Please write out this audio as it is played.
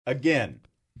Again,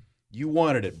 you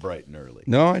wanted it bright and early.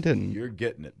 No, I didn't. You're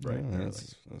getting it bright and early.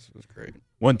 This was great.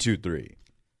 1, 2, 3.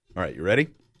 All right, you ready?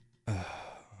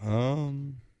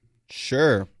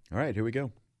 Sure. All right, here we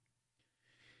go.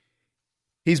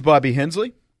 He's Bobby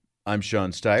Hensley. I'm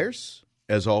Sean Stiers.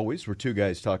 As always, we're two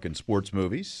guys talking sports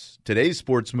movies. Today's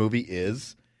sports movie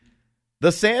is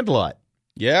The Sandlot.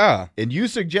 Yeah. And you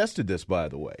suggested this, by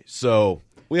the way. So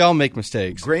we all make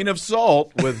mistakes. Grain of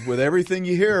salt with everything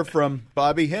you hear from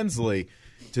Bobby Hensley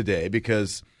today,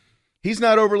 because he's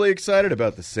not overly excited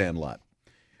about The Sandlot.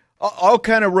 I'll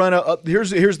kind of run up.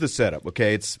 Here's the setup,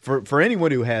 okay? It's for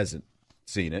anyone who hasn't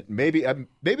seen it. Maybe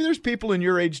there's people in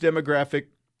your age demographic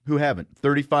who haven't.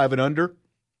 35 and under?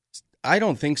 I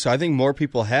don't think so. I think more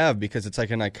people have because it's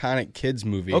like an iconic kids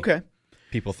movie. Okay.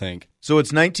 People think. So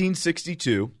it's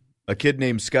 1962. A kid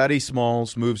named Scotty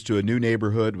Smalls moves to a new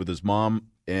neighborhood with his mom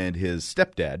and his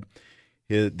stepdad.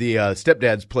 The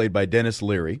stepdad's played by Dennis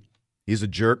Leary. He's a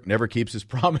jerk, never keeps his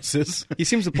promises. He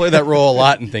seems to play that role a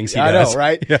lot in things he does. I know,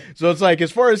 right? Yeah. So it's like,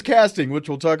 as far as casting, which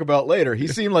we'll talk about later, he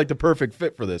seemed like the perfect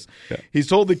fit for this. Yeah. He's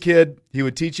told the kid he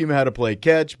would teach him how to play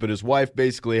catch, but his wife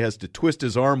basically has to twist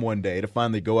his arm one day to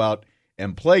finally go out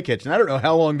and play catch. And I don't know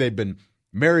how long they've been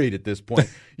married at this point.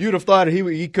 You'd have thought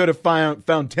he could have found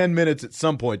 10 minutes at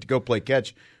some point to go play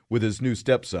catch with his new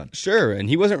stepson. Sure, and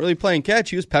he wasn't really playing catch.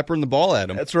 He was peppering the ball at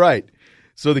him. That's right.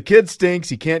 So the kid stinks.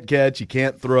 He can't catch. He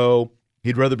can't throw.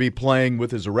 He'd rather be playing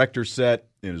with his erector set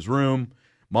in his room.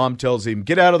 Mom tells him,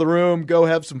 get out of the room, go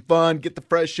have some fun, get the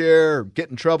fresh air,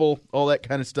 get in trouble, all that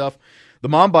kind of stuff. The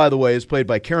mom, by the way, is played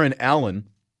by Karen Allen,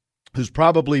 who's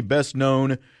probably best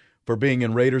known for being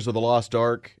in Raiders of the Lost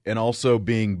Ark and also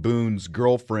being Boone's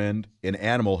girlfriend in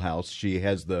Animal House. She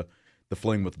has the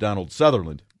fling with Donald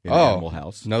Sutherland in Animal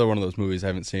House. Another one of those movies I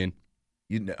haven't seen.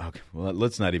 Okay, well,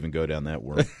 let's not even go down that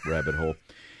rabbit hole.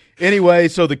 Anyway,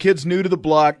 so the kid's new to the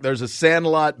block. There's a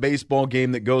Sandlot baseball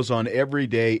game that goes on every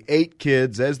day. 8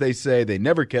 kids, as they say, they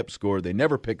never kept score. They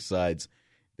never picked sides.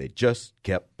 They just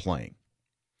kept playing.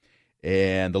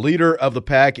 And the leader of the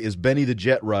pack is Benny the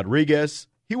Jet Rodriguez.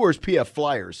 He wears PF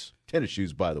Flyers, tennis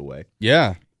shoes, by the way.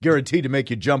 Yeah. Guaranteed to make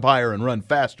you jump higher and run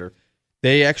faster.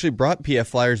 They actually brought PF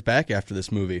Flyers back after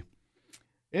this movie.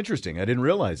 Interesting. I didn't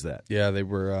realize that. Yeah, they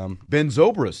were... Ben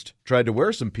Zobrist tried to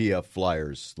wear some PF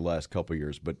Flyers the last couple of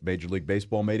years, but Major League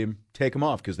Baseball made him take them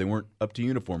off because they weren't up to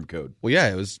uniform code. Well, yeah,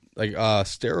 it was like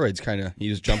steroids kind of. He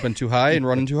was jumping too high and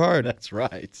running too hard. That's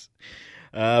right.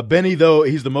 Benny, though,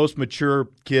 he's the most mature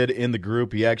kid in the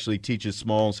group. He actually teaches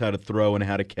Smalls how to throw and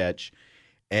how to catch.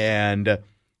 And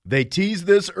they tease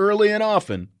this early and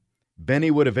often.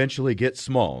 Benny would eventually get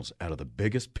Smalls out of the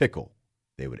biggest pickle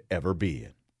they would ever be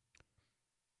in.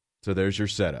 So there's your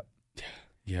setup.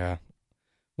 Yeah.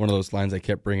 One of those lines I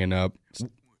kept bringing up.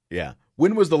 Yeah.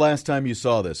 When was the last time you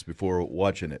saw this before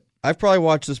watching it? I've probably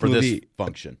watched this movie this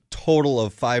function. A total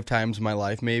of 5 times in my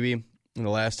life, maybe. And the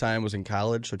last time was in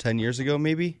college, so 10 years ago,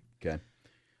 maybe. Okay.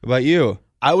 What about you?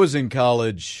 I was in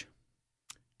college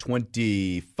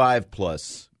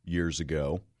 25-plus years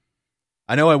ago.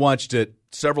 I know I watched it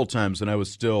several times when I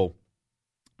was still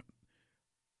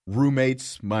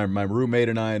roommates. My roommate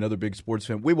and I, another big sports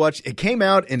fan, we watched. It came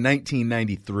out in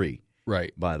 1993,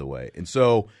 right? By the way, and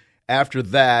so after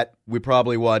that, we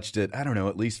probably watched it. I don't know,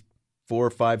 at least 4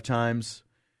 or 5 times.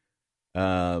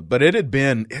 But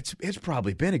it's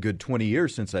probably been a good 20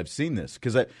 years since I've seen this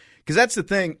because that's the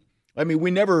thing. I mean,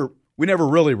 we never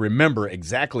really remember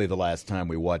exactly the last time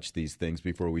we watched these things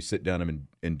before we sit down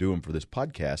and do them for this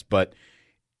podcast. But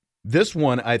this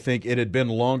one, I think it had been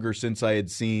longer since I had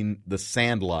seen The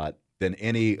Sandlot than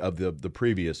any of the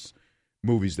previous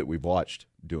movies that we've watched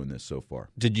doing this so far.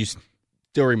 Did you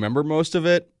still remember most of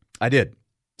it? I did.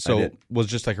 So it was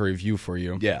just like a review for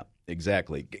you. Yeah,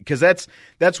 exactly. Because that's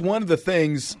one of the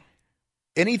things,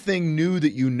 anything new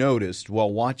that you noticed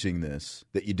while watching this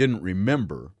that you didn't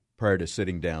remember prior to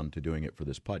sitting down to doing it for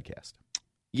this podcast?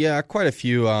 Yeah, quite a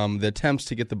few. The attempts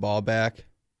to get the ball back.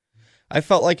 I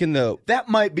felt like that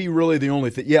might be really the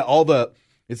only thing. Yeah,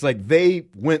 it's like they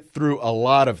went through a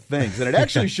lot of things, and it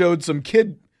actually showed some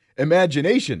kid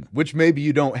imagination, which maybe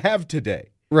you don't have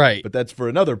today. Right. But that's for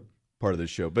another part of the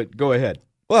show. But go ahead.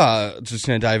 Well, just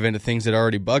going to dive into things that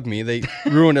already bug me. They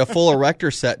ruined a full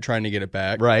erector set trying to get it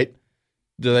back. Right.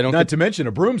 Not to mention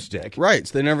a broomstick. Right.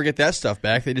 So they never get that stuff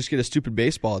back. They just get a stupid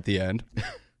baseball at the end.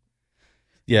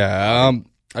 Yeah.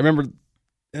 I remember,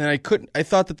 and I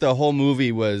thought that the whole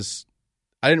movie was.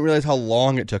 I didn't realize how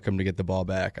long it took him to get the ball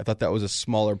back. I thought that was a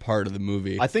smaller part of the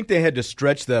movie. I think they had to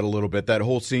stretch that a little bit. That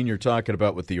whole scene you're talking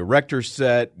about with the erector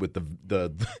set, with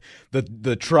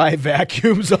the tri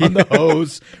vacuums on the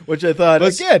hose, which I thought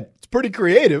again, it's pretty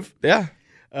creative. Yeah.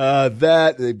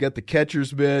 That they've got the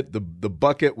catcher's mitt, the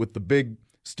bucket with the big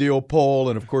steel pole,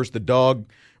 and of course the dog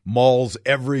mauls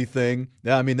everything.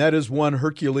 Now, I mean, that is one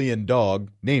Herculean dog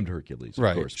named Hercules,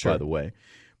 of course, sure. by the way.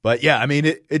 But yeah, I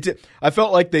mean, I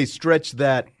felt like they stretched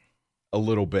that a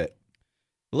little bit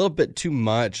too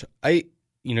much.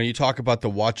 You talk about the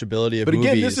watchability of But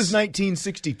movies. again, this is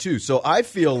 1962, so I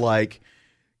feel like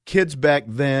kids back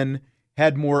then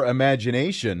had more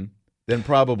imagination than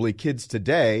probably kids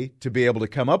today to be able to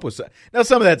come up with. Now,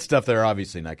 some of that stuff they're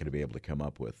obviously not going to be able to come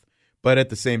up with. But at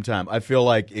the same time, I feel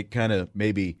like it kind of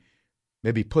maybe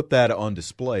put that on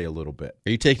display a little bit. Are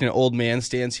you taking an old man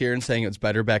stance here and saying it was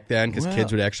better back then because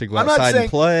kids would actually go I'm not outside saying- and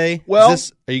play? Well-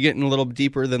 Are you getting a little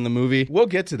deeper than the movie? We'll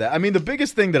get to that. I mean, the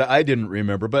biggest thing that I didn't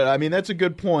remember, but I mean, that's a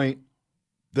good point,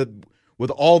 that with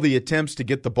all the attempts to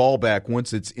get the ball back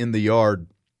once it's in the yard,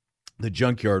 the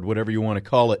junkyard, whatever you want to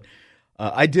call it,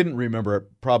 I didn't remember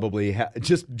probably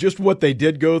just what they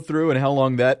did go through and how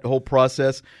long that whole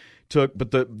process took. But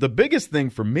the biggest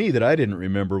thing for me that I didn't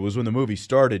remember was when the movie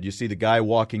started, you see the guy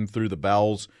walking through the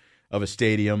bowels of a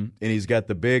stadium, and he's got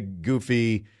the big,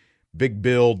 goofy,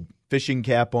 big-billed fishing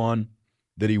cap on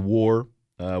that he wore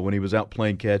when he was out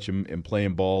playing catch and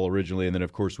playing ball originally. And then,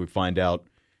 of course, we find out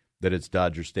that it's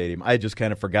Dodger Stadium. I had just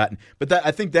kind of forgotten. But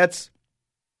I think that's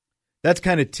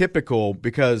kind of typical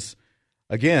because,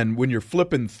 again, when you're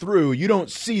flipping through, you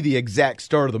don't see the exact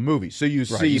start of the movie. So you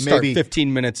see You start maybe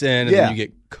 15 minutes in, and then you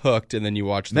get cooked, and then you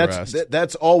watch the rest.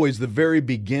 That's always the very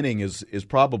beginning is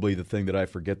probably the thing that I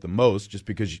forget the most, just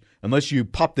because unless you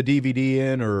pop the DVD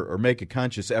in or make a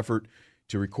conscious effort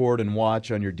to record and watch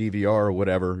on your DVR or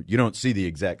whatever, you don't see the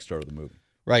exact start of the movie.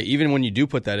 Right. Even when you do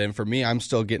put that in, for me, I'm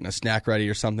still getting a snack ready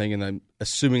or something, and I'm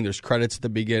assuming there's credits at the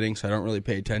beginning, so I don't really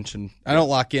pay attention. I don't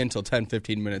lock in until 10,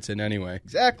 15 minutes in anyway.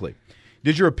 Exactly.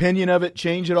 Did your opinion of it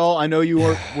change at all? I know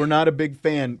you were not a big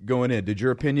fan going in. Did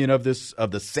your opinion of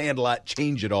the Sandlot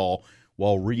change at all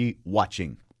while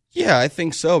re-watching? Yeah, I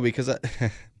think so, because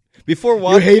before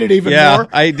watching... You hate it even more?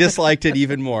 I disliked it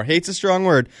even more. Hate's a strong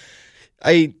word.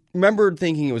 I remember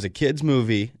thinking it was a kid's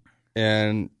movie,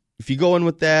 and if you go in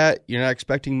with that, you're not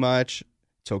expecting much,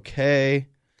 it's okay.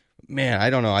 Man, I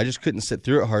don't know. I just couldn't sit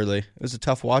through it hardly. It was a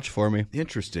tough watch for me.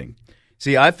 Interesting.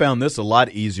 See, I found this a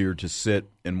lot easier to sit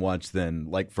and watch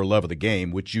than like For Love of the Game,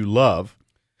 which you love,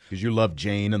 because you love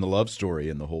Jane and the love story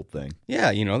and the whole thing.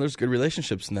 Yeah, there's good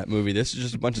relationships in that movie. This is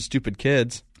just a bunch of stupid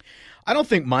kids. I don't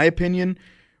think my opinion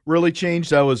really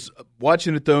changed. I was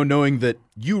watching it, though, knowing that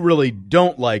you really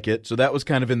don't like it, so that was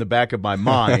kind of in the back of my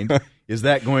mind. Is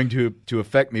that going to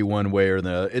affect me one way or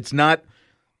the other? It's not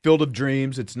Field of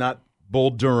Dreams. It's not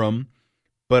Bull Durham.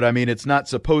 But, I mean, it's not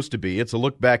supposed to be. It's a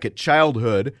look back at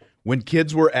childhood when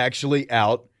kids were actually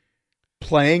out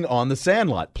playing on the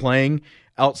Sandlot, playing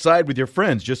outside with your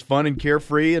friends, just fun and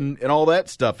carefree and all that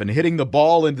stuff. And hitting the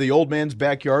ball into the old man's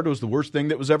backyard was the worst thing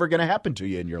that was ever going to happen to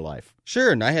you in your life.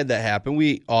 Sure, and I had that happen.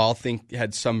 We all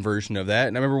had some version of that.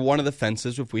 And I remember one of the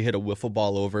fences, if we hit a wiffle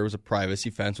ball over, it was a privacy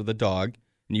fence with a dog,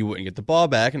 and you wouldn't get the ball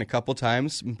back. And a couple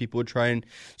times people would try and...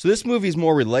 So this movie is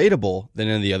more relatable than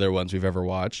any of the other ones we've ever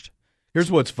watched.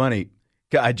 Here's what's funny.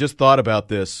 I just thought about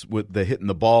this with the hitting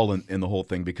the ball and the whole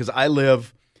thing, because I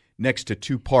live next to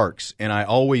two parks, and I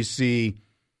always see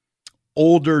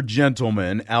older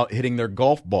gentlemen out hitting their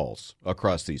golf balls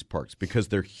across these parks because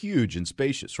they're huge and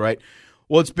spacious, right?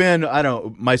 Well, it's been,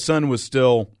 my son was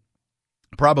still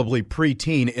probably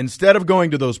preteen. Instead of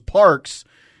going to those parks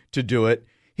to do it,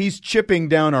 he's chipping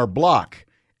down our block,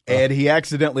 and he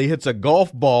accidentally hits a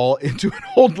golf ball into an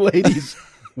old lady's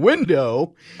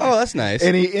window. Oh, that's nice.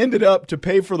 And he ended up, to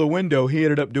pay for the window, he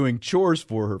ended up doing chores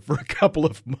for her for a couple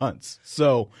of months.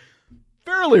 So,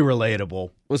 fairly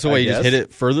relatable. Well, so wait, he just hit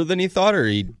it further than he thought, or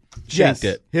he shanked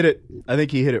it? Hit it. I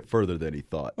think he hit it further than he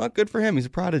thought. Well, good for him. He's a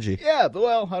prodigy. Yeah,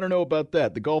 well, I don't know about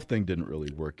that. The golf thing didn't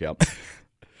really work out.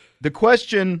 The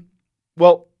question,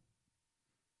 well,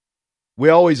 we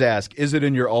always ask, is it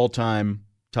in your all-time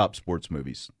top sports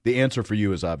movies? The answer for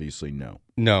you is obviously no.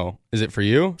 No. Is it for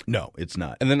you? No, it's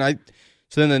not. And then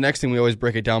so then the next thing we always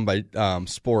break it down by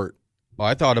sport. Well,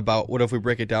 I thought about what if we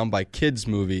break it down by kids'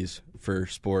 movies for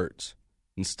sports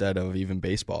instead of even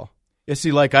baseball. Yeah,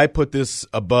 see, like I put this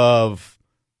above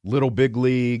Little Big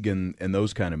League and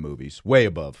those kind of movies, way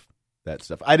above that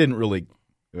stuff. I didn't really,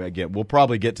 again, we'll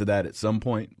probably get to that at some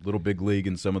point, Little Big League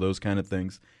and some of those kind of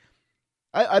things.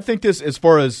 I think this, as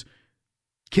far as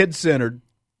kid-centered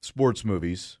sports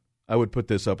movies, I would put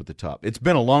this up at the top. It's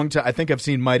been a long time. I think I've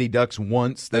seen Mighty Ducks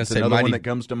once. That's another one that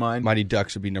comes to mind. Mighty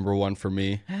Ducks would be number one for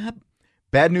me.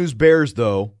 Bad News Bears,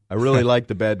 though. I really like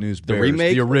the Bad News Bears. The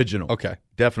remake? The original. Okay.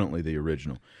 Definitely the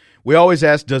original. We always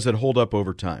ask, does it hold up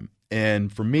over time?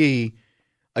 And for me,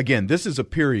 again, this is a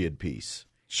period piece.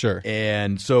 Sure.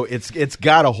 And so it's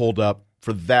got to hold up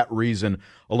for that reason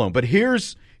alone. But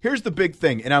here's the big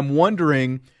thing, and I'm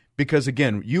wondering, because,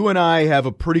 again, you and I have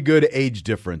a pretty good age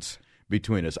difference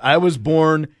between us. I was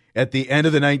born at the end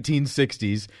of the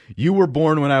 1960s. You were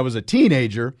born when I was a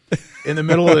teenager in the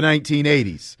middle of the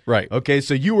 1980s. Right. Okay,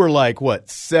 so you were like, what,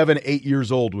 7, 8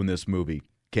 years old when this movie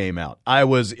came out. I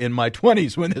was in my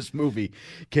 20s when this movie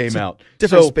came out.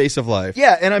 Different space of life.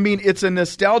 Yeah, and I mean, it's a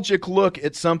nostalgic look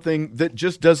at something that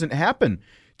just doesn't happen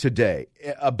today.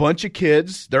 A bunch of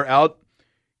kids, they're out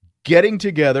getting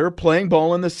together, playing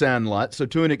ball in the Sandlot. So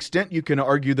to an extent, you can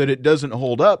argue that it doesn't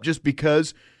hold up just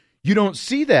because you don't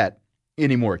see that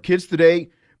anymore. Kids today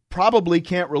probably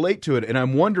can't relate to it. And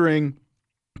I'm wondering,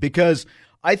 because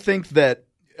I think that,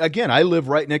 again, I live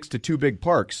right next to two big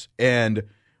parks, and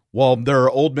while there are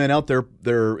old men out there,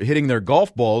 they're hitting their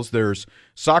golf balls, there's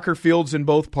soccer fields in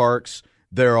both parks.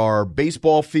 There are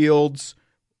baseball fields,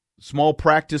 small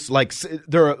practice.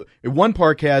 One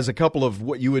park has a couple of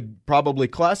what you would probably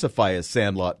classify as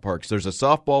Sandlot parks. There's a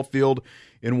softball field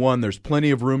in one. There's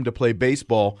plenty of room to play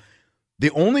baseball.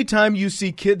 The only time you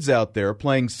see kids out there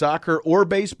playing soccer or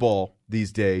baseball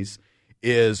these days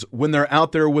is when they're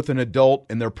out there with an adult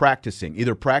and they're practicing,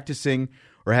 either practicing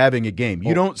or having a game.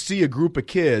 You don't see a group of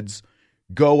kids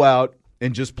go out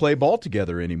and just play ball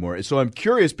together anymore. So I'm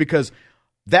curious, because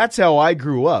that's how I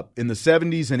grew up. In the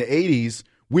 70s and 80s,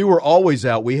 we were always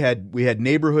out. We had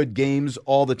neighborhood games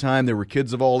all the time. There were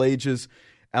kids of all ages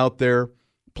out there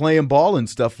playing ball and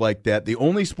stuff like that. The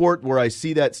only sport where I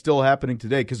see that still happening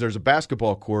today, because there's a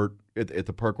basketball court at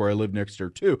the park where I live next door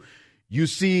too, you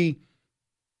see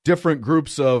different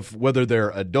groups of, whether they're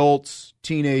adults,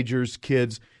 teenagers,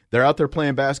 kids, they're out there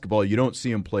playing basketball. You don't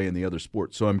see them play in the other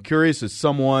sports. So I'm curious, as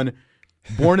someone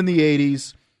born in the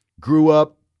 80s, grew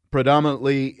up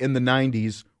predominantly in the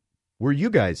 90s, were you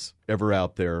guys ever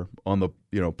out there on the,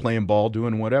 playing ball,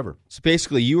 doing whatever? So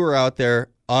basically, you were out there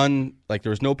there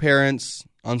was no parents,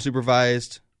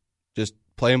 unsupervised, just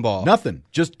playing ball. Nothing,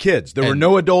 just kids. There were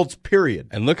no adults, period.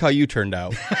 And look how you turned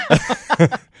out.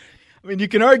 I mean, you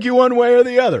can argue one way or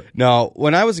the other. No,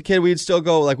 when I was a kid, we'd still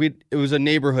go, it was a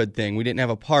neighborhood thing. We didn't have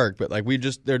a park, but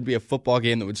there'd be a football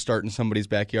game that would start in somebody's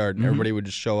backyard, and everybody would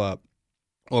just show up.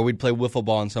 Or we'd play wiffle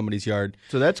ball in somebody's yard.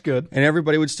 So that's good. And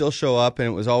everybody would still show up, and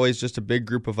it was always just a big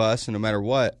group of us, and no matter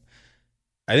what.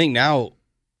 I think now,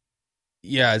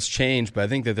 yeah, it's changed, but I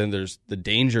think that then there's the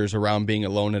dangers around being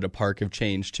alone at a park have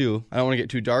changed too. I don't want to get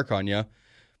too dark on you,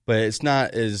 but it's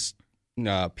not as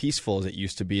peaceful as it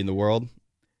used to be in the world.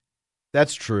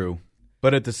 That's true.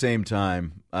 But at the same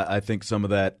time, I think some of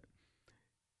that,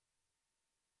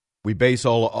 we base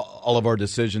all of our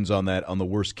decisions on the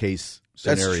worst case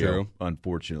scenario. That's true.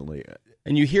 Unfortunately.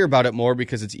 And you hear about it more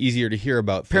because it's easier to hear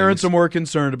about things. Parents are more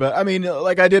concerned about, I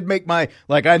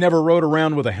never rode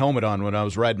around with a helmet on when I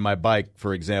was riding my bike,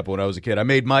 for example, when I was a kid. I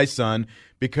made my son,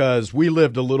 because we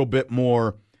lived a little bit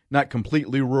more, not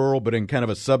completely rural, but in kind of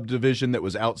a subdivision that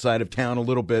was outside of town a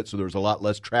little bit, so there was a lot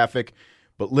less traffic.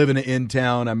 But living in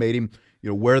town, I made him,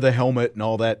 wear the helmet and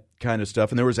all that kind of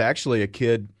stuff. And there was actually a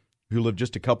kid who lived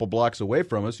just a couple blocks away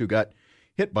from us who got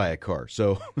hit by a car.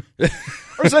 So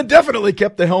our son definitely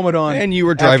kept the helmet on. And you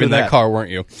were driving that car, weren't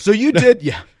you? So you did,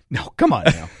 yeah. No, come on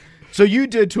now. So you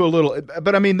did to a little,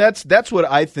 but I mean, that's what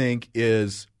I think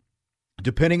is,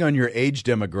 depending on your age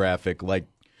demographic, like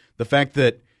the fact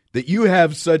that you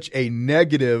have such a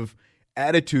negative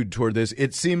attitude toward this,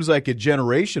 it seems like a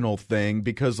generational thing,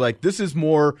 because this is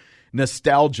more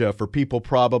nostalgia for people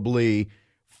probably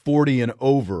 40 and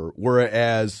over,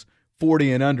 whereas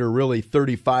 40 and under, really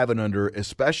 35 and under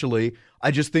especially,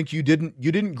 I just think you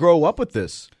didn't grow up with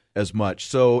this as much,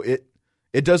 so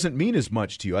it doesn't mean as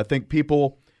much to you. I think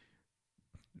people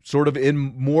sort of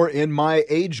in my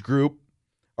age group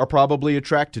are probably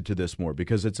attracted to this more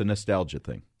because it's a nostalgia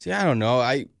thing. See, I don't know.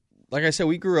 Like I said,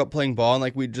 we grew up playing ball,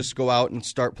 and we'd just go out and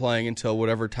start playing until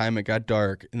whatever time it got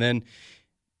dark. And then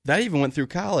that even went through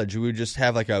college. We would just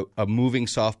have a moving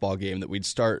softball game that we'd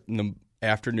start in the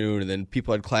afternoon, and then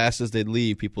people had classes, they'd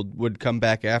leave. People would come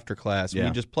back after class. And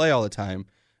we'd just play all the time.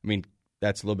 I mean,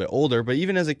 that's a little bit older, but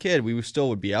even as a kid, we still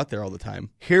would be out there all the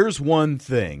time. Here's one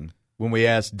thing when we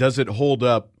ask, does it hold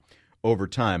up over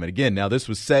time? And again, now this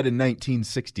was said in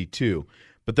 1962,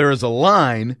 but there is a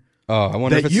line. Oh, I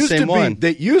wonder if it's the same one.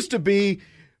 That used to be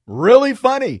really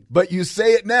funny, but you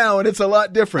say it now and it's a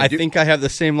lot different. I think I have the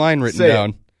same line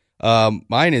written down.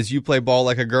 Mine is, you play ball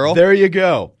like a girl. There you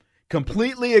go.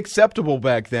 Completely acceptable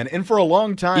back then, and for a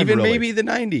long time. Even really. Maybe the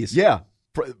 90s. Yeah.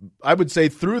 I would say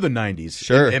through the 90s.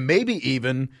 Sure. And maybe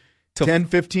even 10,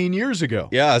 15 years ago.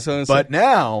 Yeah. But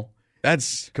now,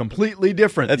 That's completely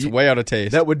different. That's way out of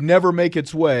taste. That would never make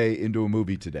its way into a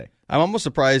movie today. I'm almost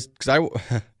surprised because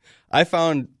I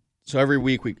found, so every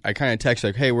week I kind of text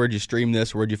like, hey, where'd you stream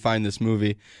this? Where'd you find this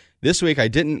movie? This week I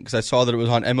didn't because I saw that it was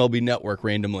on MLB Network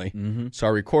randomly. Mm-hmm. So I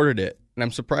recorded it. And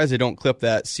I'm surprised they don't clip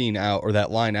that scene out or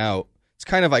that line out. It's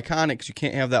kind of iconic because you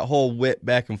can't have that whole whip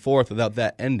back and forth without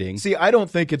that ending. See, I don't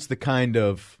think it's the kind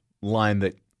of line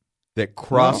that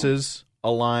crosses a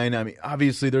line. I mean,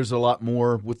 obviously there's a lot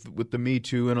more with the Me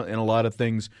Too and a lot of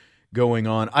things going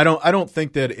on. I don't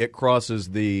think that it crosses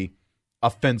the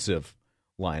offensive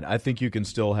line. I think you can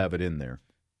still have it in there.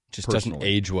 Just doesn't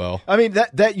age well. I mean,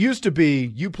 that used to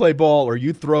be, you play ball or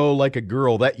you throw like a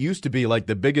girl. That used to be like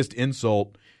the biggest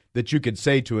insult that you could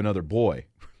say to another boy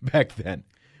back then.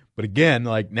 But again,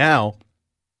 like now,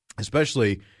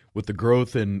 especially with the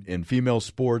growth in female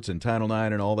sports and Title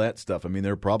IX and all that stuff, I mean,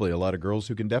 there are probably a lot of girls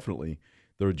who can definitely,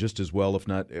 they're just as well, if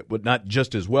not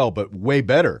just as well, but way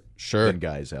better than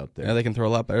guys out there. Yeah, they can throw a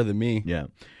lot better than me. Yeah.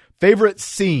 Favorite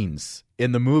scenes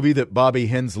in the movie that Bobby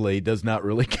Hensley does not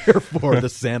really care for, The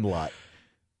Sandlot.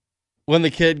 When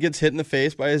the kid gets hit in the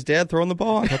face by his dad throwing the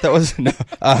ball. I thought that was no.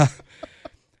 I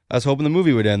was hoping the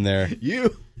movie would end there.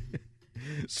 You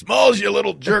Smalls, you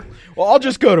little jerk. Well, I'll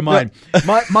just go to mine.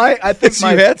 I think you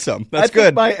had some. That's good.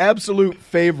 Think my absolute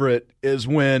favorite is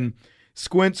when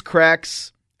Squints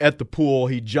cracks at the pool.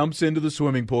 He jumps into the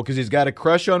swimming pool because he's got a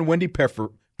crush on Wendy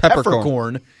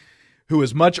Peppercorn, who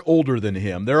is much older than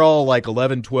him. They're all like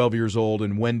 11, 12 years old,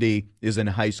 and Wendy is in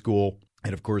high school.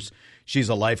 And, of course, she's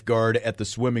a lifeguard at the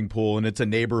swimming pool, and it's a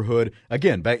neighborhood.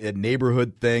 Again, back a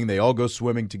neighborhood thing. They all go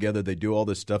swimming together. They do all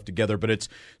this stuff together. But it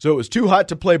was too hot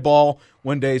to play ball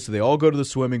one day, so they all go to the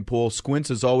swimming pool. Squints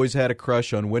has always had a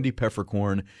crush on Wendy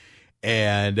Peppercorn,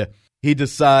 and he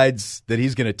decides that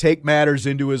he's going to take matters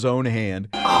into his own hand.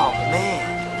 Oh,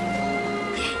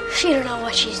 man. She don't know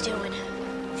what she's doing.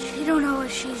 She don't know what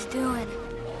she's doing.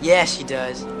 Yeah, she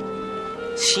does.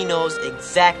 She knows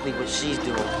exactly what she's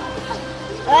doing.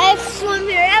 I've swum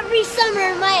here every summer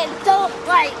in my adult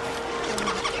life.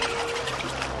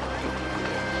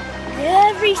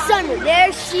 Every summer,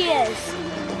 there she is.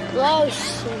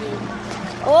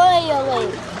 Lotioning,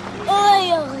 oiling,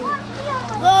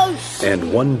 lotioning.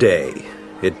 And one day,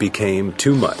 it became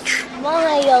too much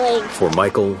Oiling. for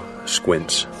Michael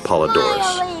Squints Polidorus.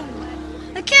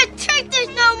 I can't take this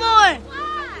no more.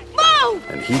 Move!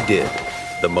 And he did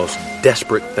the most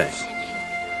desperate thing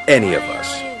any of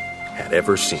us had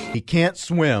ever seen. He can't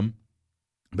swim,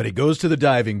 but he goes to the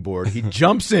diving board. He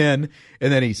jumps in,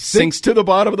 and then he sinks to the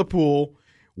bottom of the pool.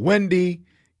 Wendy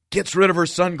gets rid of her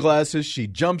sunglasses. She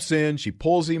jumps in. She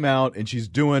pulls him out, and she's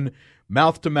doing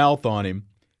mouth-to-mouth on him.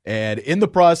 And in the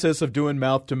process of doing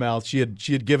mouth-to-mouth, she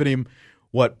had given him,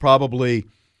 probably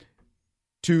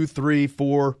 2, 3,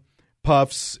 4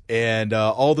 puffs, and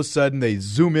all of a sudden they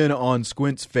zoom in on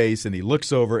Squint's face, and he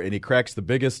looks over, and he cracks the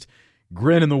biggest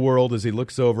grin in the world as he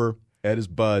looks over at his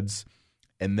buds.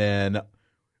 And then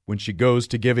when she goes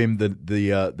to give him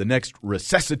the next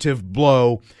recessive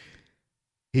blow,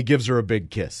 he gives her a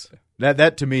big kiss.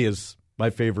 That to me is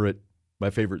my favorite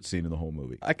scene in the whole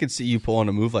movie. I could see you pulling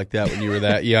a move like that when you were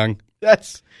that young.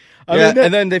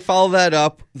 And then they follow that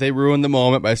up. They ruin the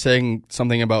moment by saying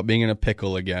something about being in a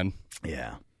pickle again.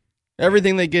 Yeah.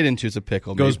 Everything they get into is a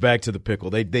pickle. Goes back to the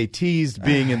pickle. They teased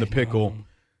being in the pickle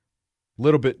a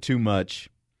little bit too much.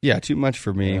 Yeah, too much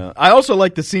for me. I also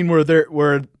like the scene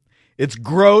where it's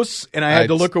gross and I had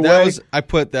to look away. I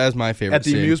put that as my favorite at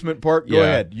the scene. Amusement park. Go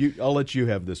ahead. I'll let you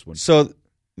have this one. So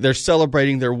they're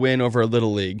celebrating their win over a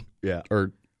Little League. Yeah. I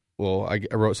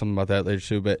wrote something about that later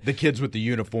too. But the kids with the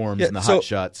uniforms and the hot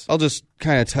shots. I'll just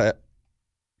kind of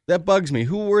that bugs me.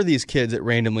 Who were these kids that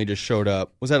randomly just showed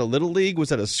up? Was that a Little League? Was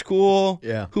that a school?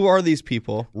 Yeah. Who are these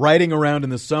people? Riding around in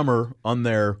the summer on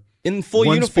their in full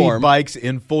uniform bikes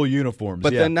in full uniforms.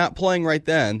 But then not playing right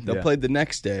then. They'll play the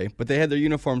next day. But they had their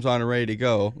uniforms on and ready to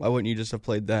go. Why wouldn't you just have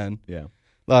played then? Yeah.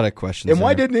 A lot of questions. And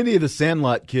why didn't any of the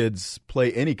Sandlot kids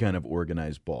play any kind of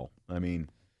organized ball? I mean,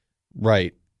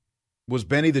 right. Was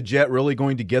Benny the Jet really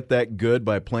going to get that good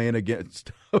by playing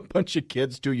against a bunch of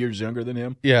kids 2 years younger than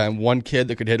him? Yeah, and one kid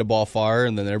that could hit a ball far,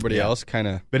 and then everybody else kind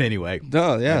of. But anyway,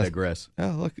 I digress.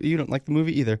 Oh, look, you don't like the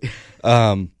movie either.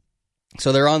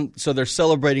 So they're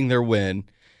celebrating their win,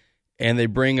 and they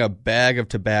bring a bag of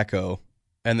tobacco,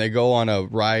 and they go on a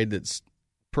ride that's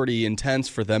pretty intense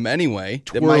for them anyway.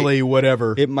 Twirly,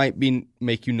 whatever. It might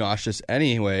make you nauseous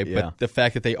anyway. Yeah. But the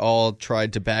fact that they all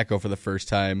tried tobacco for the first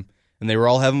time. And they were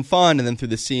all having fun, and then through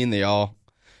the scene, they all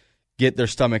get their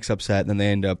stomachs upset, and then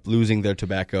they end up losing their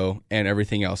tobacco and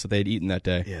everything else that they had eaten that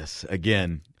day. Yes,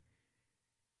 again,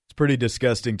 It's pretty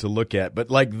disgusting to look at, but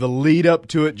like the lead up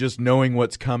to it, just knowing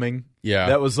what's coming. Yeah.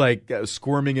 That was like I was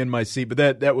squirming in my seat, but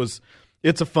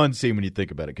it's a fun scene when you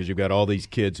think about it because you've got all these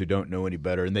kids who don't know any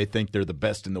better and they think they're the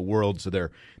best in the world, so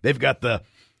they've got the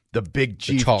big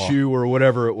chief chew or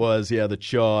whatever it was, the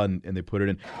chaw, and they put it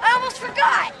in. I almost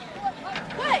forgot.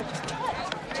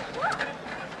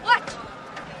 What?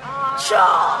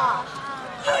 Chaw!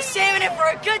 I was saving it for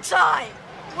a good time.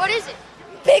 What is it?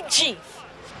 Big Chief.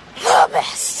 The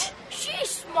best. She's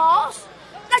Smalls.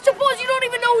 I suppose you don't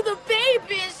even know who the babe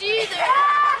is either.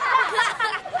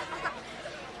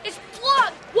 It's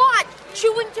plugged. What?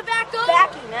 Chewing tobacco?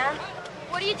 Backy, man.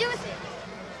 What do you do with it?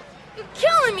 You're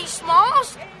killing me,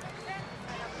 Smalls.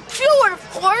 Chew it, of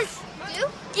course. You?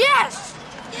 Yes.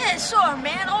 Yeah, sure,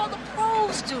 man. All the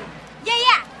pros do.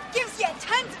 Yeah. Gives you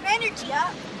tons of energy,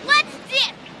 huh? Let's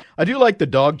dip. I do like the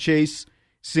dog chase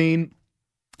scene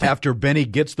after Benny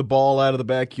gets the ball out of the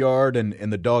backyard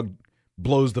and the dog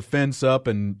blows the fence up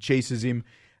and chases him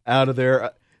out of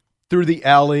there through the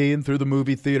alley and through the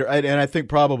movie theater. And I think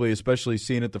probably, especially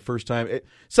seeing it the first time,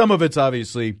 some of it's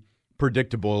obviously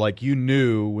predictable. Like you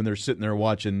knew when they're sitting there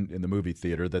watching in the movie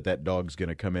theater that dog's going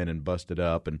to come in and bust it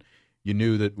up. And you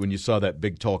knew that when you saw that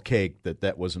big tall cake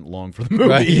that wasn't long for the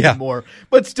movie anymore.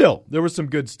 But still, there was some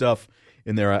good stuff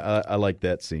in there. I like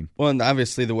that scene. Well, and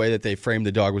obviously the way that they framed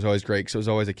the dog was always great because it was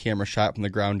always a camera shot from the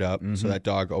ground up. So that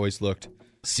dog always looked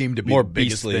seemed to be more the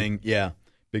biggest beastly thing. Yeah,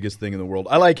 biggest thing in the world.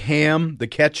 I like Ham, the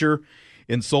catcher,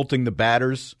 insulting the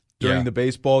batters during the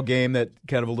baseball game. That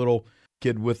kind of a little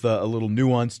kid with a little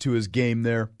nuance to his game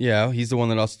there. Yeah, he's the one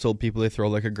that also told people they throw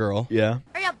like a girl. Yeah.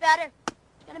 Hurry up, batter.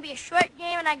 It's going to be a short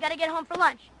game, and I got to get home for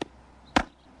lunch.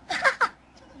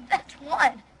 That's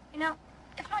one. You know,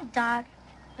 if my dog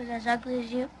was as ugly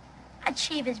as you, I'd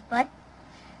shave his butt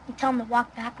and tell him to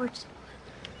walk backwards.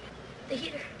 The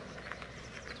heater.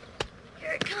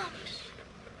 Here it comes.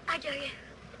 I tell you.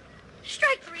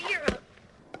 Strike 3, you're out.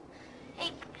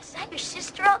 Hey, is that your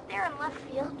sister out there in left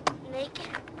field? Naked?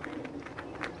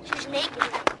 She's naked.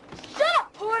 Shut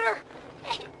up, Porter!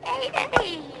 Hey,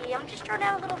 I'm just trying to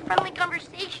have a little friendly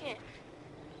conversation.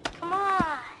 Come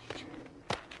on.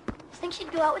 You think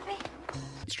she'd go out with me?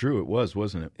 It's true, it was,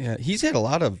 wasn't it? Yeah, he's had a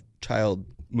lot of child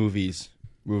movie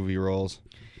roles.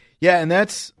 Yeah, and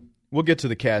we'll get to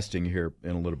the casting here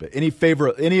in a little bit.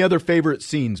 Any other favorite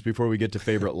scenes before we get to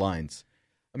favorite lines?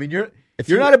 I mean, you're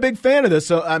not a big fan of this,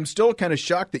 so I'm still kind of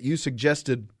shocked that you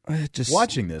suggested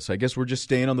watching this. I guess we're just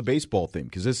staying on the baseball theme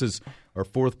because this is our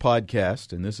 4th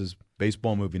podcast, and this is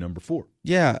baseball movie number 4.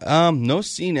 Yeah, no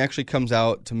scene actually comes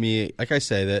out to me. Like I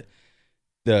say, that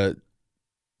the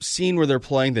scene where they're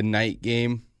playing the night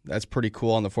game, that's pretty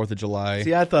cool on the 4th of July.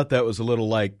 See, I thought that was a little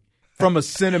like, from a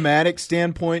cinematic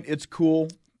standpoint, it's cool,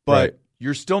 but Right.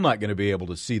 you're still not going to be able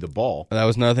to see the ball. That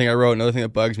was another thing I wrote. Another thing that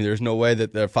bugs me. There's no way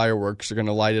that the fireworks are going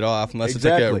to light it off unless it's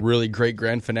like a really great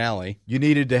grand finale. You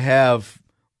needed to have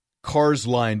cars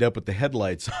lined up with the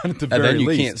headlights on at the very And then you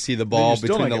least. can't see the ball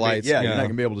between the lights. You're not going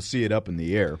to be able to see it up in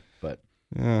the air. But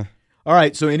Yeah. all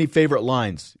right, so any favorite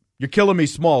lines? You're killing me,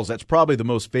 Smalls. That's probably the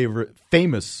most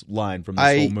famous line from this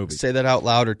whole movie. I say that out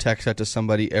loud or text that to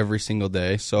somebody every single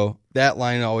day. So that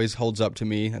line always holds up to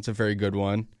me. That's a very good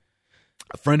one.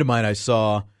 A friend of mine I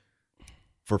saw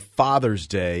for Father's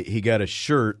Day, he got a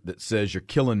shirt that says, "You're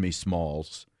killing me,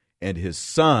 Smalls," and his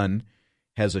son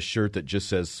has a shirt that just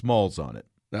says Smalls on it.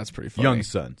 That's pretty funny. Young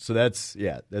son. So that's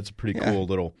a pretty cool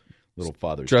little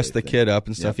Father's Dress Day the thing. kid up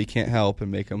and stuff he can't help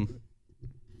and make him.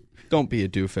 Don't be a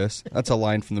doofus. That's a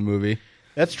line from the movie.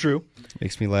 That's true.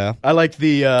 Makes me laugh. I like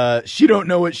the she don't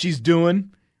know what she's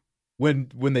doing when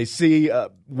they see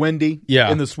Wendy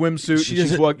in the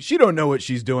swimsuit. She don't know what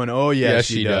she's doing. Oh yeah,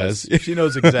 she does. She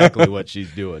knows exactly what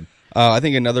she's doing. I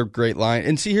think another great line.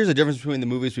 And see, here's the difference between the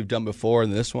movies we've done before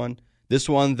and this one. This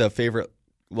one, the favorite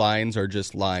lines are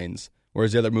just lines,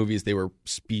 whereas the other movies, they were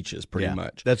speeches pretty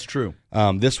much. That's true.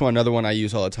 This one, another one I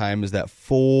use all the time is that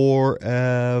forever.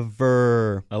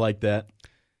 I like that.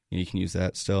 You can use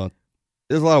that still.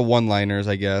 There's a lot of one-liners,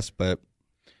 I guess, but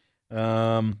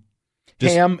Ham.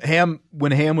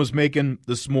 When Ham was making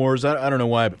the s'mores, I don't know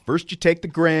why, but first you take the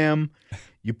graham,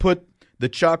 you put the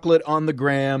chocolate on the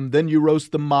graham, then you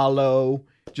roast the mallow.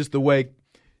 Just the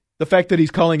fact that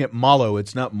he's calling it mallow,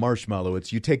 it's not marshmallow.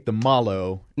 It's you take the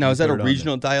mallow. Now, is that a put it on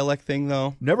regional dialect thing,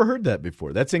 though? Never heard that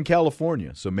before. That's in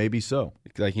California, so maybe so.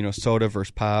 Like, soda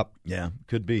versus pop? Yeah,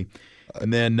 could be.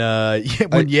 And then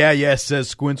when says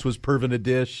Squints was perving a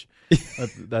dish, I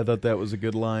thought that was a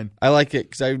good line. I like it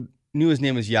because I knew his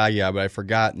name was Yaya, but I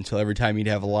forgot until every time he'd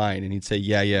have a line and he'd say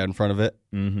yeah in front of it.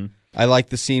 Mm-hmm. I like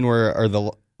the scene or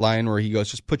the line where he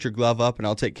goes, "Just put your glove up and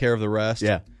I'll take care of the rest."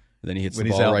 Yeah. And then he hits when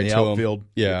the he's ball out right in the to outfield. him.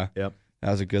 Yeah, Yep.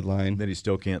 that was a good line. Then he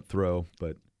still can't throw,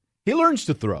 but he learns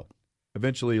to throw.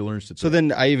 Eventually, he learns to throw. So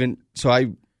then I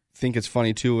think it's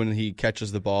funny too when he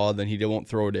catches the ball, then he won't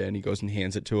throw it in. He goes and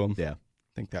hands it to him. Yeah.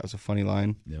 I think that was a funny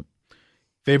line. Yep.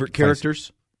 Favorite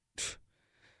characters?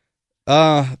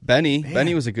 Benny. Man.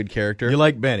 Benny was a good character. You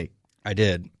like Benny? I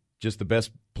did. Just the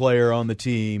best player on the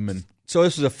team, and So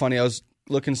this was I was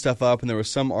looking stuff up, and there was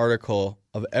some article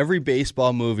of every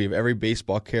baseball movie, of every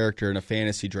baseball character in a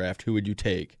fantasy draft, who would you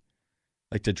take?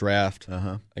 Like to draft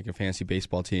like a fantasy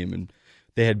baseball team. And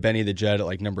they had Benny the Jet at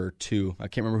like number 2. I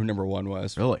can't remember who number 1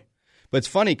 was. really, But it's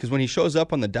funny because when he shows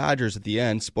up on the Dodgers at the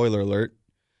end, spoiler alert,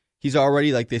 he's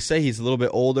already, like they say, he's a little bit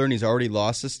older and he's already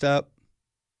lost a step.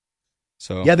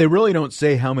 So yeah, they really don't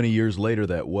say how many years later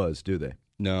that was, do they?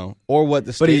 no. Or what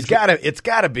the stage. But it's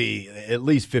got to be at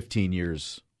least 15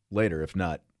 years later, if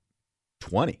not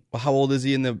 20. Well, how old is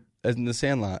he in the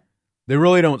Sandlot? They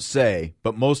really don't say,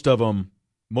 but most of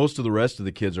the rest of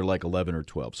the kids are like 11 or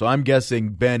 12. So I'm guessing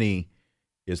Benny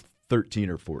is 13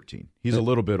 or 14. He's a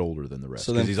little bit older than the rest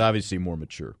So because then- he's obviously more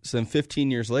mature. So then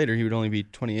 15 years later, he would only be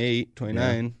 28,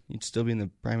 29. He'd still be in the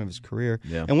prime of his career.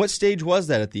 Yeah. And what stage was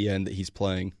that at the end that he's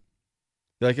playing?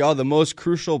 They're like, oh, the most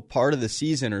crucial part of the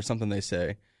season or something they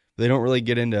say. They don't really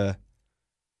get into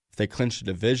if they clinched a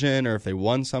division or if they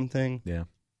won something. Yeah,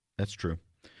 that's true.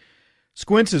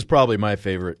 Squints is probably my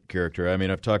favorite character. I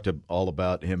mean, I've talked all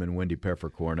about him and Wendy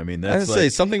Peppercorn. I mean, I was that's gonna say,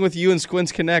 something with you and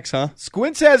Squints connects, huh?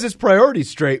 Squints has his priorities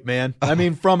straight, man. I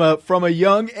mean, from a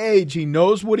young age, he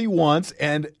knows what he wants,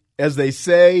 and as they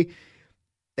say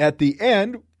at the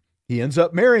end, he ends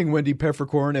up marrying Wendy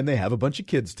Peppercorn, and they have a bunch of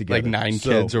kids together. Like 9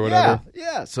 kids or whatever.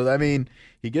 Yeah. So, I mean,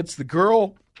 he gets the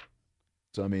girl.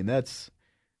 So, I mean, that's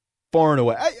far and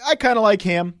away. I kind of like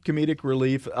him, comedic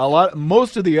relief.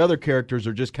 Most of the other characters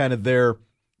are just kind of there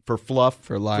for fluff,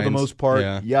 For lines. for the most part.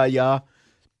 Yeah. Yeah,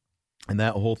 and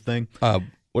that whole thing.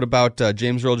 What about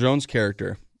James Earl Jones'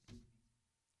 character?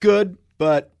 Good,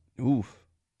 but Ooh,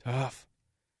 tough.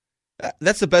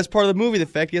 That's the best part of the movie, the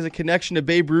fact he has a connection to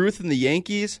Babe Ruth and the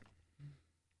Yankees.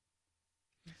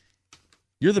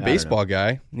 You're the I don't baseball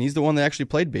guy, and he's the one that actually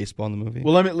played baseball in the movie.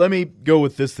 well, let me go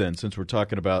with this then, since we're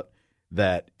talking about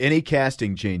that. Any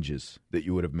casting changes that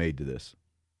you would have made to this?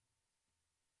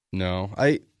 No,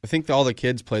 I think all the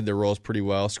kids played their roles pretty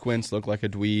well. Squints looked like a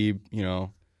dweeb,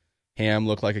 Ham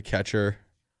looked like a catcher.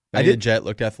 The Jet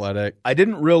looked athletic. I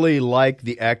didn't really like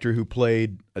the actor who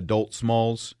played Adult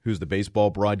Smalls, who's the baseball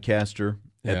broadcaster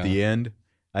at the end.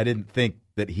 I didn't think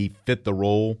that he fit the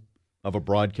role of a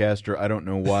broadcaster. I don't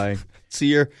know why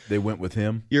See, they went with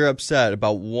him. you're upset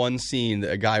about one scene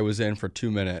that a guy was in for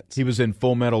 2 minutes. He was in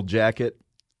Full Metal Jacket.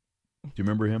 Do you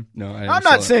remember him? No, I'm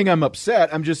not saying I'm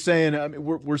upset. I'm just saying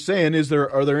we're saying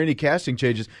are there any casting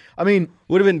changes? I mean,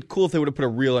 Would have been cool if they would have put a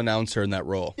real announcer in that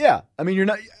role. yeah. I mean,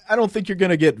 I don't think you're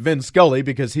going to get Vin Scully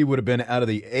because he would have been out of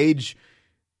the age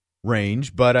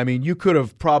range. But I mean, you could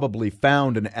have probably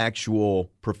found an actual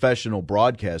professional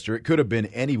broadcaster. It could have been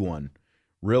anyone,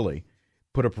 really.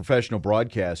 Put a professional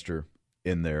broadcaster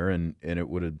in there, and it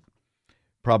would have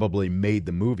probably made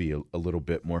the movie a little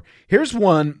bit more. Here's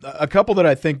a couple that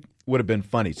I think would have been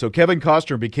funny. So Kevin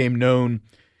Costner became known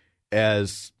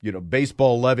as,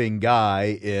 baseball-loving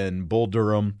guy in Bull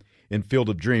Durham, in Field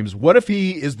of Dreams. What if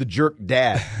he is the jerk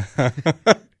dad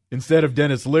instead of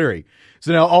Dennis Leary?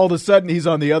 So now all of a sudden he's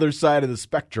on the other side of the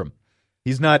spectrum.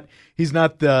 He's not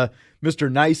the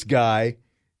Mr. Nice Guy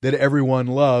that everyone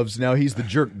loves. Now he's the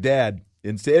jerk dad.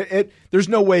 Instead, there's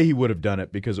no way he would have done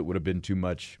it because it would have been too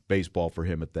much baseball for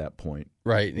him at that point.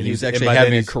 Right, and he was and actually by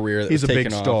having then a career that he's was a taken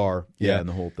big off. star. Yeah. In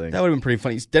the whole thing. That would have been pretty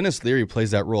funny. Dennis Leary plays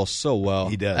that role so well.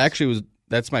 He does. Actually,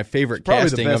 that's my favorite Probably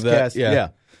casting the best of that. cast. Yeah.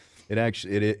 It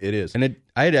actually it is. And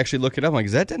I had to actually look it up. I'm like,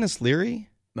 is that Dennis Leary?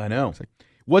 I know.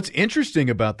 What's interesting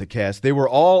about the cast, they were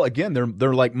all, again,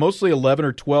 they're like mostly 11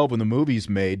 or 12 when the movie's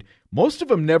made. Most of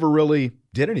them never really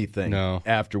did anything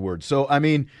afterwards. So, I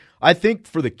mean, I think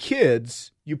for the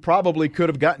kids, you probably could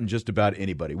have gotten just about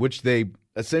anybody, which they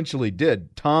essentially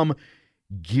did. Tom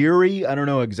Geary, I don't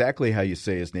know exactly how you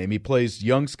say his name. He plays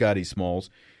young Scotty Smalls.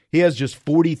 He has just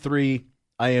 43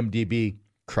 IMDb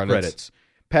credits.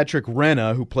 Patrick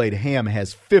Renna, who played Ham,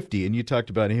 has 50, and you talked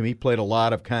about him. He played a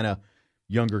lot of kind of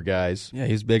younger guys. Yeah,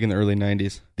 he's big in the early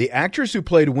 90s. The actress who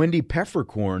played Wendy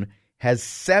Peppercorn has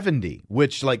 70,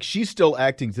 which, like, she's still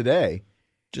acting today.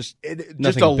 Just a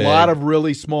big. lot of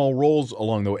really small roles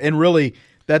along the way. And really,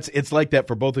 it's like that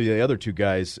for both of the other two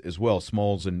guys as well,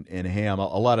 Smalls and Ham.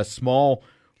 A lot of small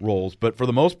roles, but for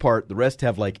the most part, the rest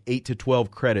have like 8 to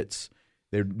 12 credits.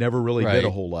 They never really did a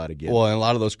whole lot again. Well, and a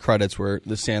lot of those credits were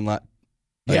the Sandlot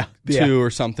like Yeah. 2 or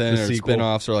something, The or sequel.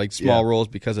 spinoffs, or like small Yeah. roles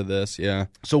because of this. Yeah.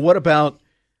 So what about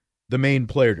the main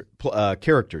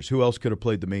characters? Who else could have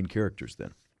played the main characters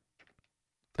then?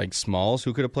 Like Smalls,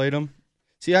 who could have played him?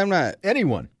 See, I'm not.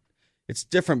 Anyone. It's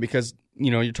different because,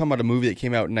 you're talking about a movie that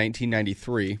came out in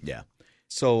 1993. Yeah.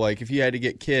 So, like, if you had to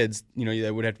get kids,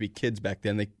 there would have to be kids back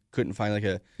then. They couldn't find, like,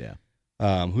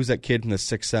 who's that kid from The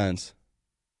Sixth Sense?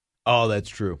 Oh, that's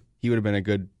true. He would have been a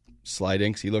good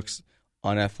slide-in because he looks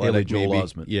unathletic. Haley Joel maybe.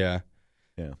 Osment. Yeah.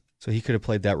 Yeah. So he could have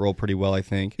played that role pretty well, I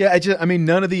think. Yeah, I mean,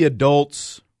 none of the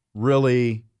adults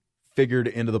really figured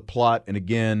into the plot. And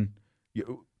again,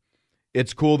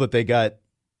 it's cool that they got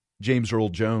James Earl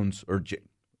Jones,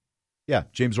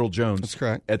 James Earl Jones. That's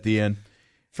correct. At the end.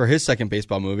 For his second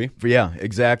baseball movie. Yeah,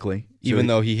 exactly. Even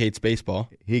though he hates baseball.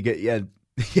 Yeah,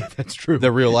 that's true. The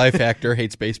real-life actor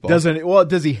hates baseball.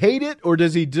 Does he hate it, or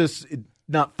does he just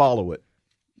not follow it?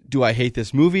 Do I hate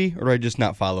this movie, or do I just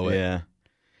not follow it? Yeah.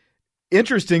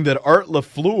 Interesting that Art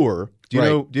LaFleur, do you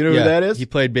know who that is? He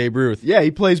played Babe Ruth. Yeah,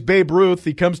 he plays Babe Ruth.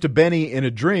 He comes to Benny in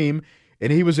a dream,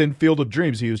 and he was in Field of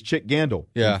Dreams. He was Chick Gandil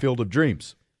in Field of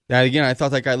Dreams. Now, again, I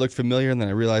thought that guy looked familiar, and then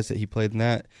I realized that he played in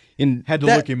that. Had to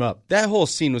look him up. That whole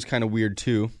scene was kind of weird,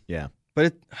 too. Yeah.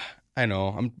 But I know,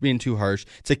 I'm being too harsh.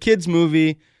 It's a kid's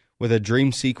movie with a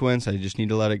dream sequence. I just need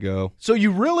to let it go. So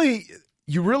you really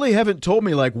haven't told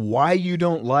me, like, why you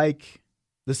don't like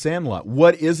The Sandlot.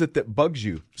 What is it that bugs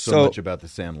you so much about The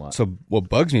Sandlot? So what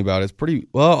bugs me about it is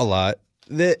a lot.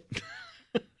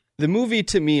 The movie,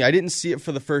 to me, I didn't see it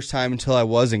for the first time until I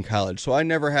was in college, so I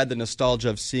never had the nostalgia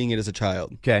of seeing it as a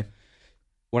child. Okay.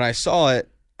 When I saw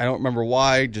it, I don't remember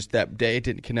why, just that day it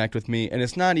didn't connect with me, and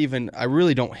it's not even, I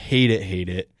really don't hate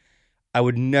it. I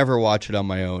would never watch it on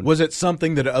my own. Was it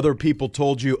something that other people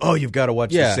told you, oh, you've got to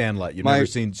watch The Sandlot, you've never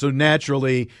seen? So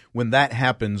naturally, when that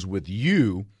happens with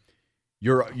you,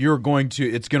 you're going to,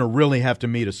 it's going to really have to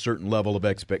meet a certain level of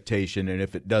expectation, and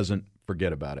if it doesn't,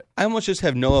 forget about it. I almost just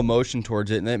have no emotion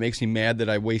towards it, and that makes me mad that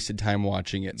I wasted time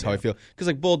watching it. That's how I feel. Because,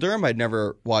 like, Bull Durham I'd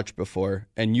never watched before,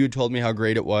 and you told me how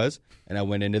great it was, and I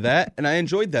went into that, and I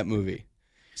enjoyed that movie.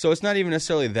 So it's not even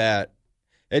necessarily that.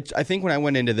 I think when I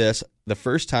went into this, the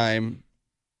first time,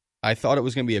 I thought it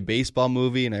was going to be a baseball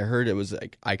movie, and I heard it was,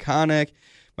 like, iconic.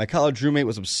 My college roommate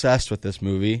was obsessed with this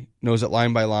movie, knows it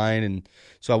line by line, and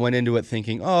so I went into it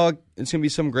thinking, oh, it's going to be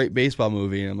some great baseball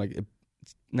movie, and I'm like,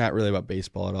 it's not really about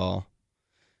baseball at all.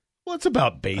 Well, it's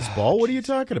about baseball. What are you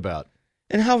talking about?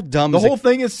 And how dumb the is whole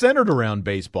thing is centered around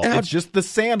baseball. And it's just The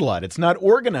Sandlot. It's not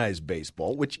organized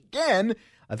baseball, which, again,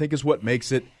 I think is what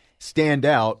makes it stand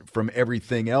out from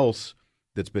everything else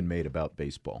that's been made about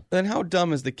baseball. Then how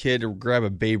dumb is the kid to grab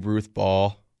a Babe Ruth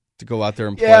ball to go out there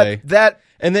and play? Yeah, that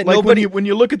and then like nobody. when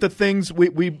you look at the things we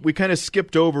kind of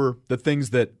skipped over the things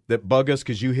that bug us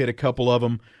because you hit a couple of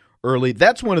them early.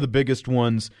 That's one of the biggest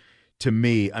ones to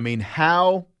me. I mean,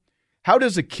 how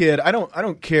does a kid? I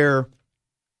don't care.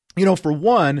 For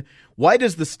one, why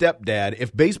does the stepdad,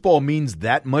 if baseball means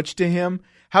that much to him,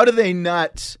 how do they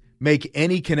not make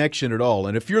any connection at all?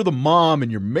 And if you're the mom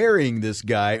and you're marrying this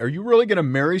guy, are you really going to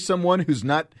marry someone who's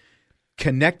not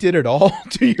connected at all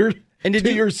to your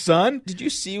son? Did you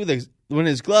see when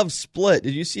his glove split?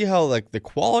 Did you see how the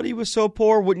quality was so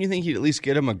poor? Wouldn't you think he'd at least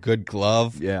get him a good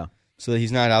glove? Yeah. So that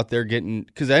he's not out there getting,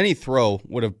 because any throw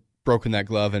would have broken that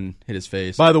glove and hit his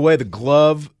face. By the way, the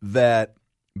glove that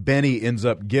Benny ends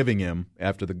up giving him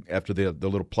after the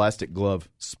little plastic glove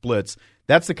splits,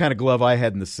 that's the kind of glove I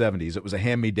had in the 70s. It was a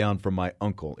hand-me-down from my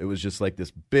uncle. It was just like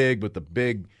this big with the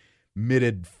big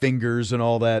mitted fingers and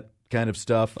all that kind of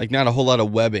stuff. Like not a whole lot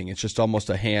of webbing. It's just almost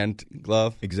a hand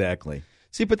glove. Exactly.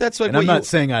 See, but that's like. And I'm not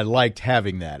saying I liked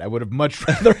having that. I would have much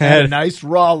rather had nice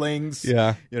Rawlings.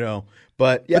 Yeah.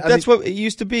 But that's what it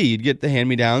used to be. You'd get the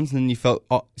hand-me-downs, and then you felt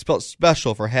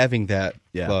special for having that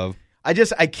glove. I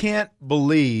can't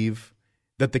believe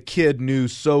that the kid knew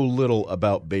so little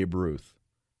about Babe Ruth.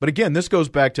 But again, this goes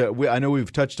back to, I know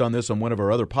we've touched on this on one of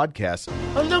our other podcasts.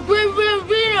 I'm the Great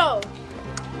Bambino.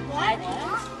 What?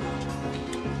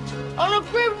 I'm the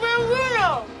Great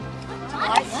Bambino.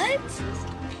 What?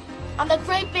 I'm the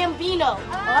Great Bambino.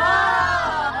 Oh.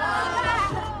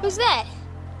 Who's that?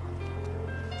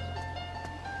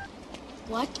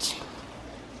 What?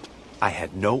 I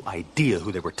had no idea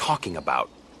who they were talking about.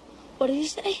 What did he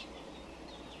say?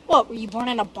 What, were you born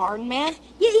in a barn, man?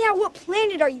 Yeah, what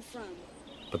planet are you from?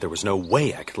 But there was no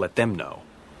way I could let them know.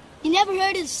 You never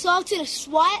heard of the Sultan of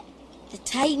Swat? The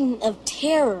Titan of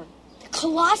Terror. The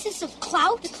Colossus of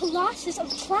Clout? The Colossus of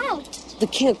Clout. The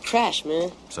king of trash,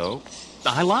 man. So,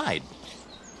 I lied.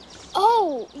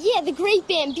 Oh, yeah, the Great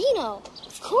Bambino.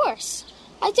 Of course.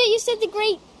 I thought you said the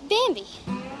Great Bambi.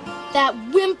 That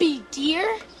wimpy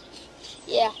deer?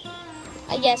 Yeah,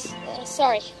 I guess.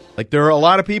 Sorry. Like, there are a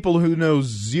lot of people who know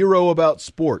zero about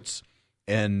sports,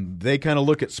 and they kind of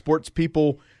look at sports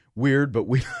people weird, but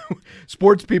we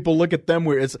sports people look at them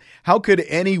weird. It's, how could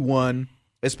anyone,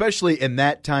 especially in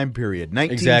that time period,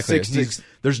 1960s, Exactly.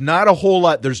 there's not a whole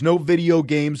lot. There's no video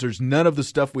games. There's none of the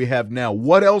stuff we have now.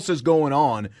 What else is going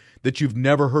on that you've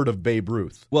never heard of Babe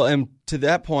Ruth? Well, and to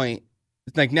that point,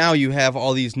 it's like now you have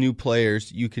all these new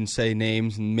players. You can say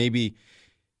names, and maybe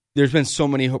there's been so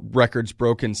many records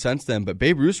broken since then, but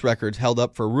Babe Ruth's records held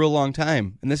up for a real long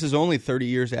time, and this is only 30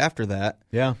 years after that.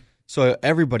 Yeah. So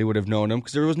everybody would have known him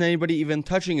because there wasn't anybody even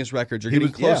touching his records or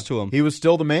getting close to him. He was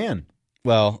still the man.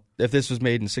 Well, if this was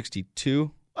made in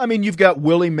 62... I mean, you've got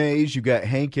Willie Mays, you've got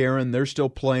Hank Aaron. They're still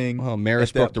playing. Well,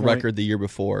 Maris broke the record the year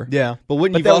before. Yeah. But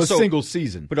wouldn't that was single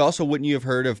season. But also, wouldn't you have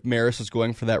heard if Maris was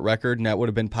going for that record, and that would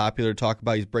have been popular to talk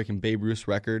about? He's breaking Babe Ruth's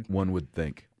record. One would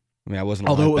think. I mean, I wasn't.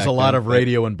 Although it was back a lot then, of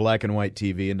radio and black and white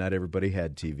TV, and not everybody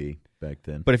had TV back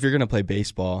then. But if you're going to play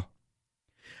baseball,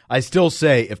 I still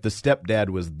say if the stepdad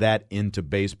was that into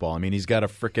baseball, I mean, he's got a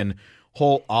freaking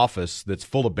whole office that's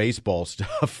full of baseball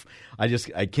stuff.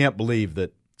 I can't believe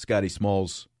that Scotty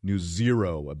Smalls knew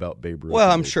zero about Babe Ruth.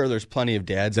 Well, I'm sure there's plenty of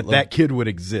dads that kid would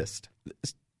exist.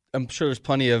 I'm sure there's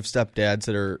plenty of stepdads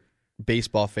that are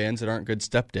baseball fans that aren't good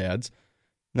stepdads.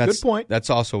 Good point. That's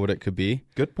also what it could be.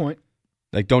 Good point.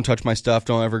 Like, don't touch my stuff.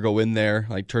 Don't ever go in there.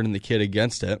 Like, turning the kid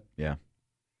against it. Yeah.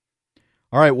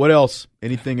 All right. What else?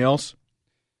 Anything else?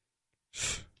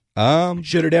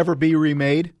 Should it ever be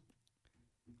remade?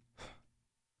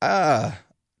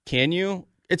 Can you?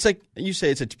 It's like you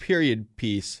say, it's a period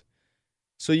piece.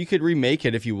 So you could remake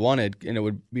it if you wanted, and it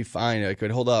would be fine. It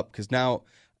could hold up because now,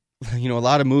 a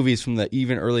lot of movies from the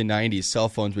even early 90s, cell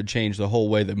phones would change the whole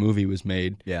way the movie was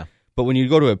made. Yeah. But when you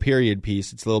go to a period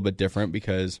piece, it's a little bit different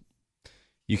because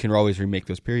you can always remake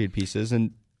those period pieces,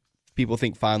 and people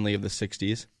think fondly of the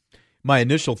 60s. My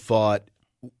initial thought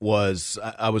was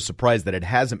I was surprised that it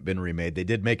hasn't been remade. They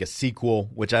did make a sequel,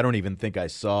 which I don't even think I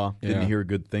saw. Didn't hear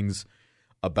good things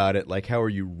about it. Like, how are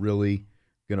you really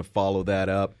going to follow that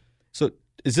up? So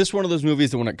is this one of those movies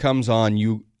that when it comes on,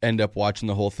 you end up watching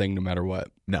the whole thing no matter what?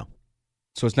 No.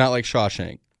 So it's not like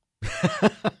Shawshank.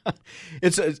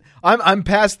 I'm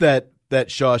past that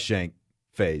Shawshank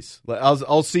phase.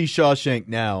 I'll see Shawshank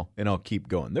now and I'll keep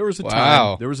going. There was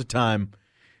a time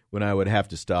when I would have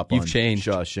to stop on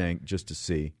Shawshank just to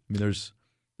see. I mean,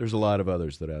 there's a lot of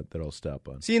others that I'll stop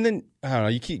on. See, and then I don't know.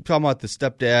 You keep talking about the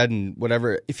stepdad and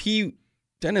whatever.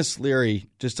 Dennis Leary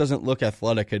just doesn't look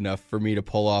athletic enough for me to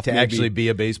pull off to actually be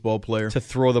a baseball player, to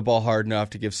throw the ball hard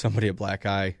enough to give somebody a black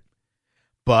eye.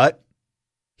 But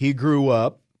he grew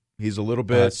up. He's a little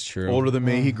bit older than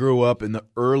me. He grew up in the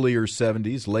earlier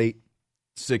 70s, late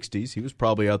 60s. He was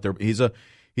probably out there.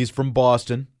 He's from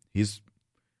Boston. He's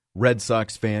Red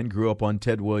Sox fan. Grew up on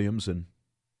Ted Williams and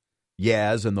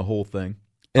Yaz and the whole thing.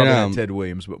 Probably not Ted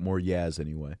Williams, but more Yaz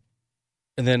anyway.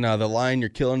 And then the line, "You're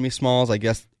killing me, Smalls," I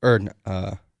guess,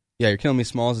 "You're killing me,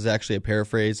 Smalls" is actually a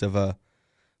paraphrase of a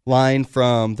line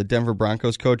from the Denver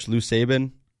Broncos coach, Lou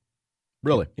Saban.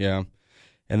 Really? Yeah.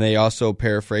 And they also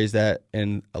paraphrased that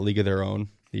in A League of Their Own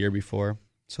the year before.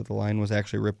 So the line was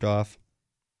actually ripped off.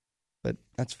 But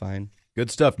that's fine. Good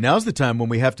stuff. Now's the time when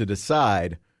we have to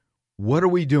decide, what are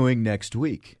we doing next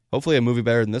week? Hopefully a movie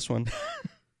better than this one.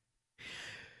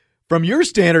 From your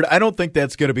standard, I don't think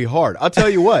that's going to be hard. I'll tell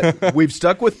you what. We've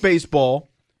stuck with baseball.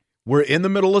 We're in the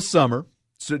middle of summer.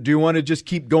 So do you want to just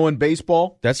keep going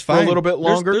baseball? That's fine. For a little bit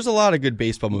longer? There's a lot of good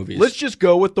baseball movies. Let's just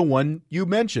go with the one you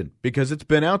mentioned because it's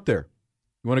been out there.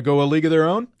 You want to go A League of Their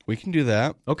Own? We can do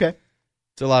that. Okay.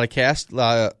 It's a lot of cast, a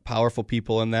lot of powerful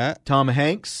people in that. Tom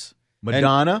Hanks,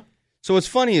 Madonna. And so what's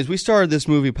funny is we started this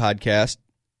movie podcast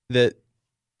that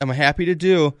I'm happy to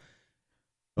do.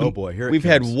 Oh, boy. Here it We've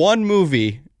comes. had one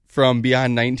movie from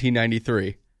beyond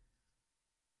 1993.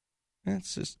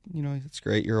 That's just, it's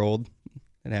great. You're old.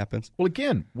 It happens. Well,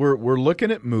 again, we're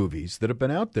looking at movies that have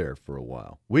been out there for a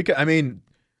while.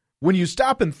 When you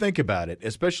stop and think about it,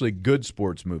 especially good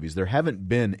sports movies, there haven't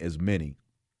been as many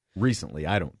recently,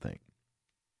 I don't think.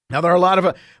 Now there are a lot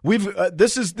of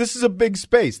this is a big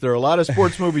space. There are a lot of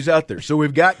sports movies out there, so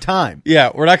we've got time.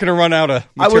 Yeah, we're not going to run out of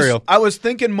material. I was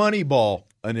thinking Moneyball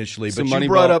initially, but you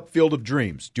brought up Field of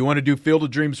Dreams. Do you want to do Field of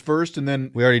Dreams first, and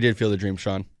then we already did Field of Dreams,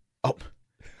 Sean? Oh,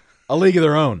 A League of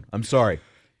Their Own. I'm sorry.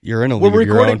 You're in a league of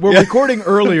your own. We're recording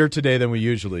earlier today than we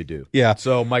usually do. Yeah.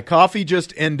 So my coffee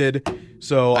just ended.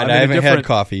 So I haven't had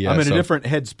coffee yet. I'm in a different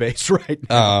headspace right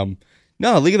now.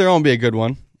 No, League of Their Own would be a good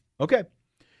one. Okay.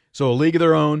 So A League of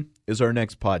Their Own is our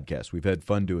next podcast. We've had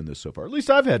fun doing this so far. At least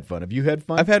I've had fun. Have you had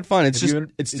fun? I've had fun. It's Have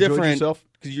just it's different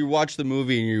because you watch the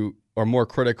movie and are more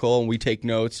critical and we take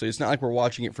notes. So it's not like we're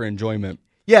watching it for enjoyment.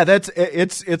 Yeah,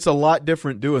 it's a lot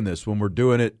different doing this when we're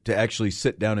doing it to actually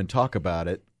sit down and talk about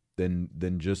it than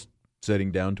just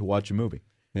sitting down to watch a movie.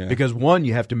 Yeah. Because one,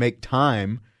 you have to make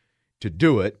time to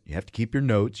do it. You have to keep your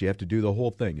notes. You have to do the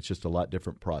whole thing. It's just a lot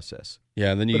different process.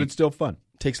 Yeah, and then but it's still fun.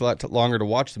 It takes a lot longer to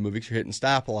watch the movie because you're hitting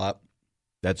stop a lot.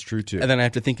 That's true too. And then I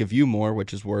have to think of you more,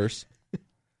 which is worse. I'm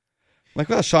like,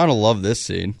 well, Sean will love this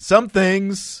scene. Some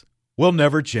things will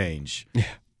never change. Yeah.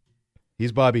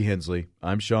 He's Bobby Hensley.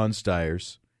 I'm Sean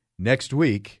Stiers. Next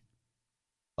week,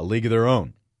 A League of Their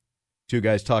Own. Two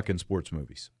guys talking sports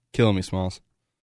movies. Killing me, Smalls.